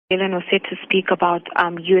Yellen was set to speak about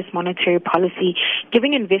U.S. monetary policy,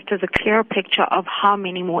 giving investors a clearer picture of how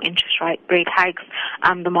many more interest rate hikes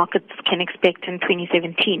the markets can expect in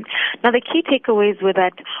 2017. Now, the key takeaways were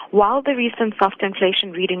that while the recent soft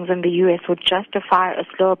inflation readings in the U.S. would justify a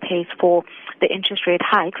slower pace for the interest rate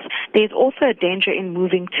hikes, there's also a danger in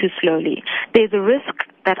moving too slowly. There's a risk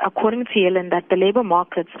that, according to Yellen, that the labor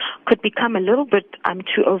markets could become a little bit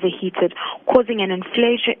too overheated, causing an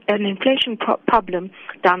inflation problem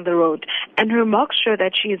down the road. And her remarks show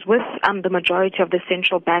that she is with the majority of the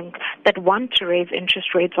central bank that want to raise interest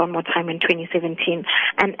rates one more time in 2017.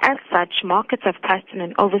 And as such, markets have priced in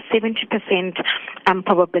an over 70%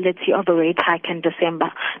 probability of a rate hike in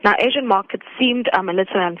December. Now, Asian markets seemed a little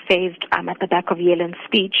unfazed at the back of Yellen's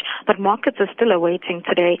speech, but markets are still awaiting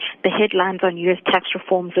today the headlines on U.S. tax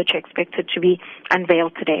reforms, which are expected to be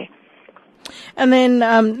unveiled today. And then,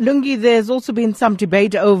 Lungi, there's also been some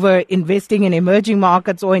debate over investing in emerging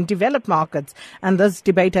markets or in developed markets, and this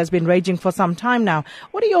debate has been raging for some time now.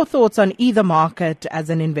 What are your thoughts on either market as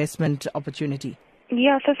an investment opportunity?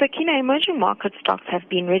 Yeah, so Sakina, emerging market stocks have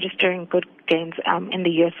been registering good gains in the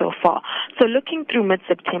year so far. So looking through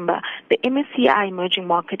mid-September, the MSCI Emerging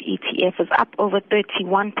Market ETF is up over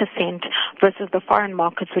 31% versus the foreign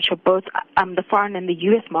markets, which are both, the foreign and the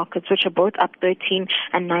U.S. markets, which are both up 13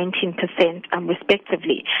 and 19%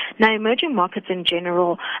 respectively. Now, emerging markets in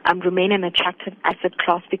general remain an attractive asset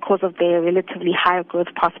class because of their relatively higher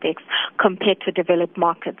growth prospects compared to developed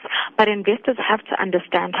markets. But investors have to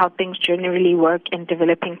understand how things generally work in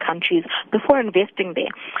developing countries before investing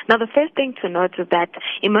there. Now, the first thing to note is that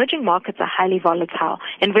emerging markets are highly volatile.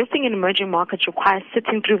 Investing in emerging markets requires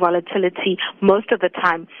sitting through volatility most of the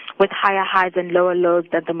time, with higher highs and lower lows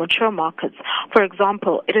than the mature markets. For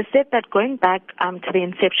example, it is said that going back to the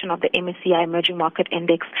inception of the MSCI Emerging Market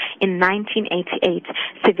Index in 1988,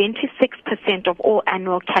 76% of all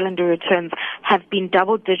annual calendar returns have been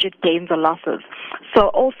double-digit gains or losses. So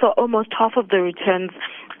also almost half of the returns,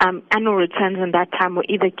 annual returns in that time were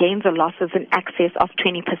either gains or losses in excess of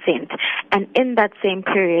 20%. And in that same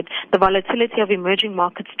period, the volatility of emerging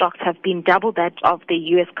market stocks have been double that of the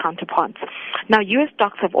U.S. counterparts. Now, U.S.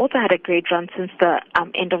 stocks have also had a great run since the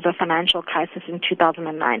end of the financial crisis in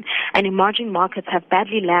 2009, and emerging markets have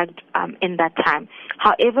badly lagged in that time.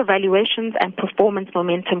 However, valuations and performance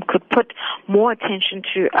momentum could put more attention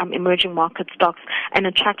to emerging market stocks and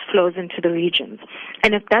attract flows into the regions.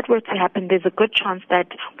 And if that were to happen, there's a good chance that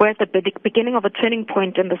we're at the beginning of a turning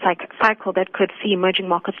point in the cycle that could see emerging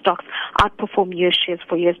market stocks outperform U.S. shares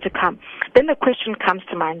for years to come. Then the question comes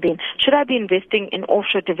to mind then, should I be investing in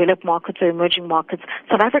offshore developed markets or emerging markets,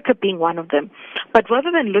 South Africa being one of them? But rather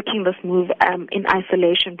than looking this move in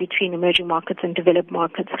isolation between emerging markets and developed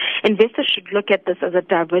markets, investors should look at this as a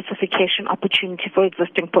diversification opportunity for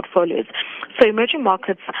existing portfolios. So emerging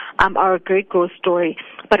markets are a great growth story,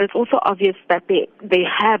 but it's also obvious that they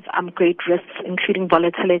have great risks, including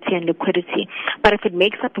volatility and liquidity. But if it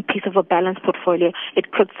makes up a piece of a balanced portfolio,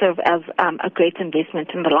 it could serve as a great investment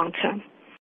in the long term.